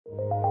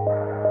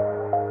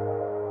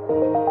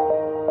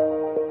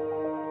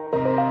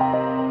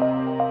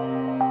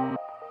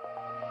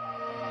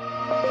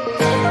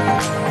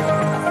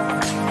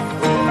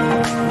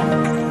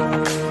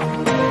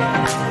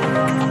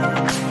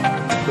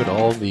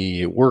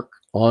we work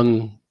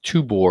on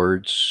two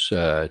boards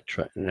in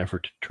an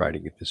effort to try to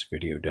get this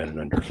video done in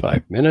under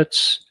 5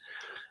 minutes.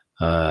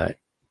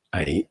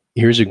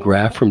 Here's a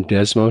graph from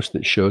Desmos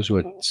that shows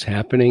what's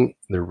happening.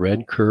 The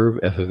red curve,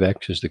 f of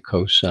x, is the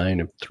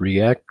cosine of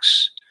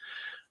 3x.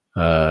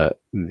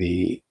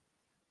 The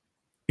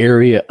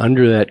area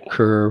under that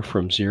curve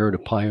from 0 to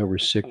pi over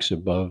 6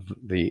 above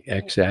the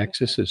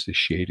x-axis is the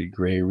shaded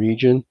gray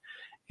region.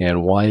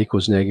 And y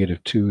equals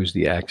 -2 is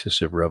the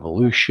axis of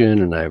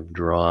revolution. And I've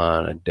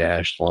drawn a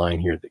dashed line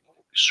here that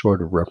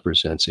sort of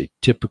represents a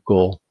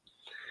typical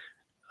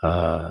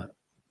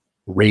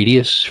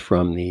radius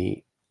from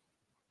the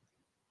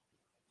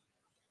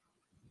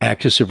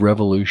axis of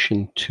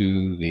revolution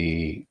to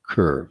the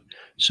curve.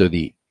 So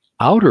the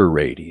outer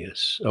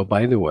radius, oh,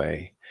 by the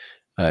way,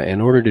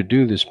 in order to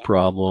do this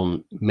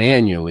problem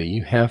manually,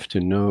 you have to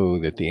know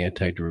that the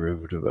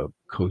antiderivative of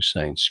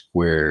cosine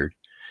squared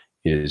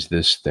is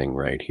this thing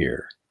right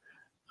here.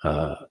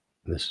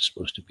 This is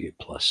supposed to be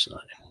a plus sign.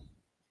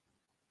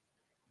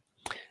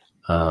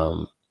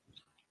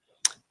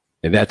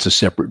 And that's a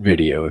separate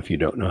video if you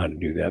don't know how to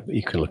do that, but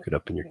you can look it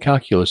up in your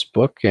calculus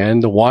book.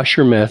 And the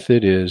washer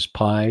method is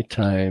pi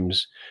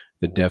times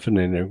the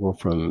definite integral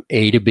from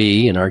a to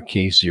b, in our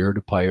case 0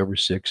 to pi over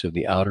 6 of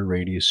the outer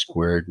radius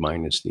squared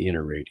minus the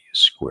inner radius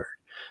squared.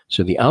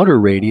 So the outer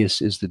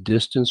radius is the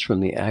distance from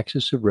the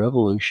axis of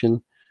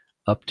revolution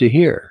up to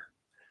here.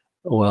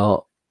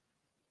 Well,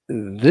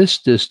 this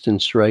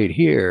distance right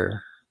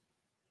here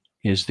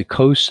is the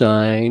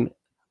cosine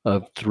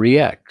of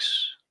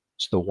 3x.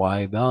 It's the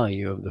y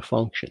value of the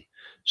function.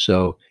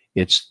 So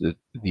it's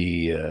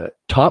the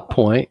top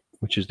point,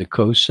 which is the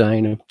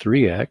cosine of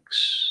 3x,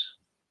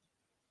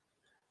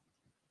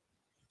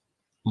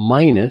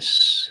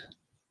 minus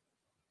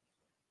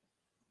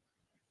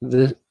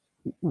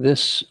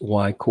this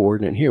y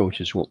coordinate here,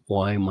 which is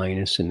y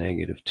minus a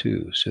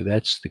 -2. So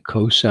that's the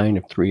cosine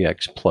of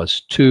 3x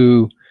plus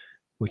 2,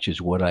 which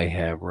is what I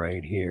have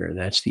right here.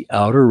 That's the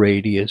outer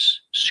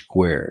radius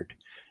squared.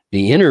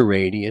 The inner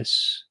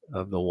radius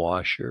of the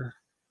washer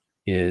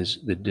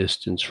is the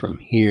distance from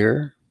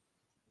here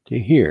to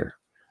here,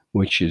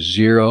 which is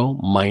 0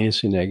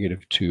 minus a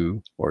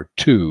 -2, or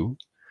 2.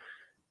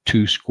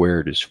 2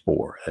 squared is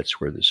 4.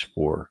 That's where this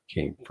 4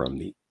 came from,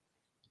 the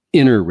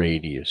inner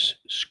radius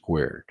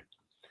squared.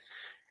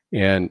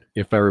 And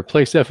if I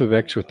replace f of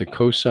x with the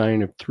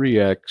cosine of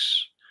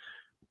 3x,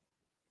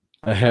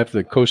 I have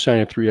the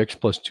cosine of 3x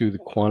plus 2, the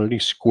quantity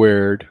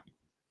squared.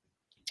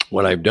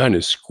 What I've done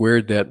is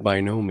squared that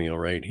binomial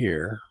right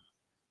here.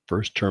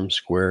 First term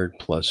squared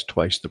plus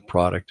twice the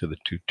product of the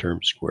two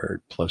terms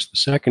squared plus the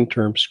second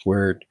term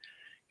squared,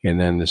 and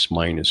then this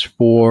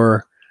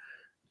 -4.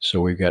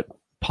 So we've got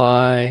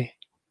pi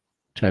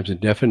times a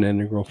definite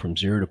integral from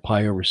 0 to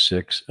pi over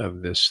 6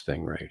 of this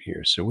thing right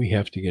here. So we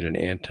have to get an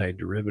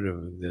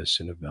antiderivative of this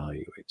and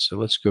evaluate. So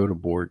let's go to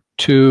board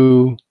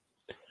 2.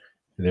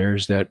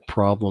 There's that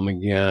problem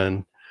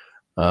again.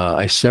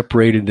 I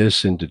separated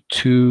this into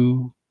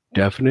two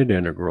definite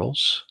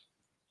integrals,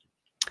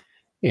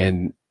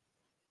 and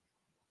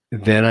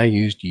then I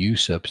used u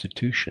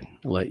substitution.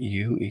 Let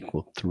u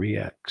equal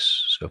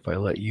 3x. So if I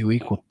let u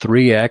equal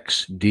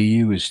 3x,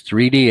 du is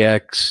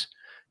 3dx.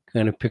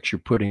 Kind of picture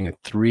putting a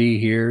 3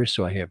 here,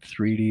 so I have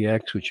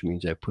 3dx, which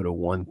means I put a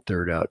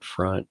 1/3 out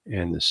front,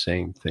 and the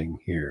same thing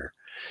here.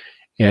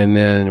 And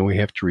then we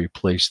have to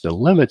replace the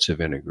limits of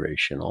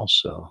integration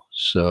also.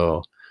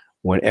 So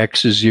when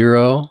x is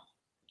 0,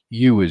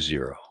 u is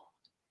 0.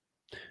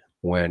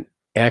 When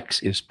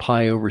x is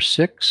pi over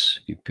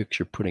 6, you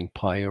picture putting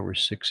pi over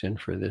 6 in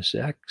for this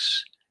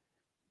x.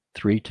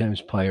 3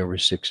 times pi over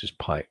 6 is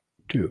pi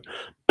 2.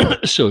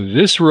 So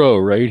this row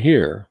right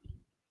here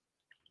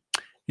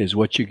is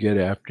what you get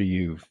after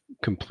you've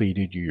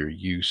completed your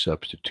u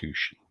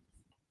substitution.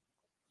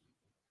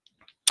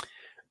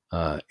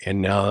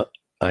 And now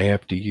I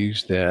have to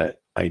use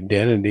that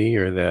identity,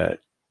 or that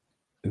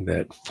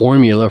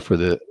formula for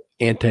the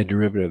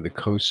antiderivative of the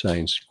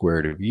cosine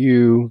squared of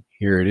u.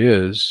 Here it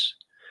is,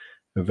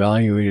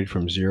 evaluated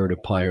from 0 to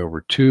pi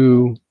over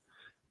 2.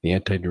 The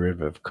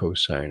antiderivative of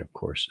cosine, of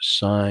course, is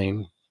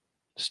sine,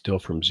 still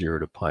from 0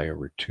 to pi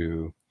over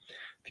 2.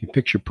 If you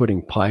picture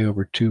putting pi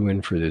over 2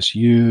 in for this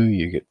u,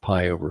 you get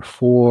pi over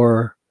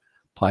 4.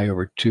 Pi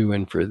over 2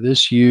 in for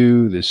this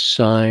u, this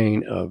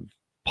sine of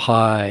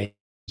pi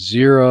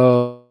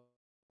 0.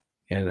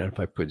 And then if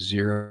I put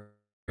 0,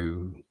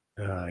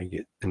 I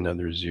get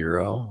another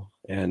 0.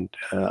 And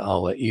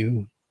I'll let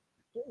you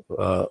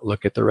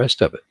look at the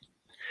rest of it.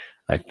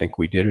 I think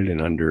we did it in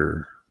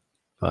under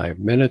 5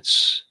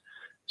 minutes.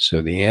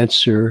 So the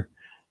answer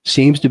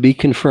seems to be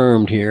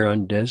confirmed here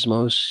on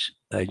Desmos.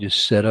 I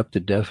just set up the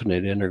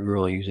definite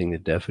integral using the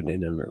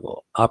definite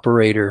integral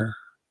operator.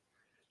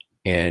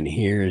 And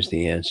here's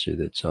the answer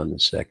that's on the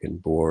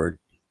second board.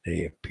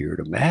 They appear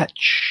to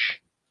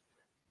match.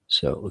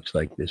 So it looks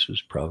like this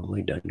was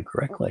probably done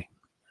correctly.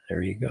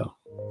 There you go.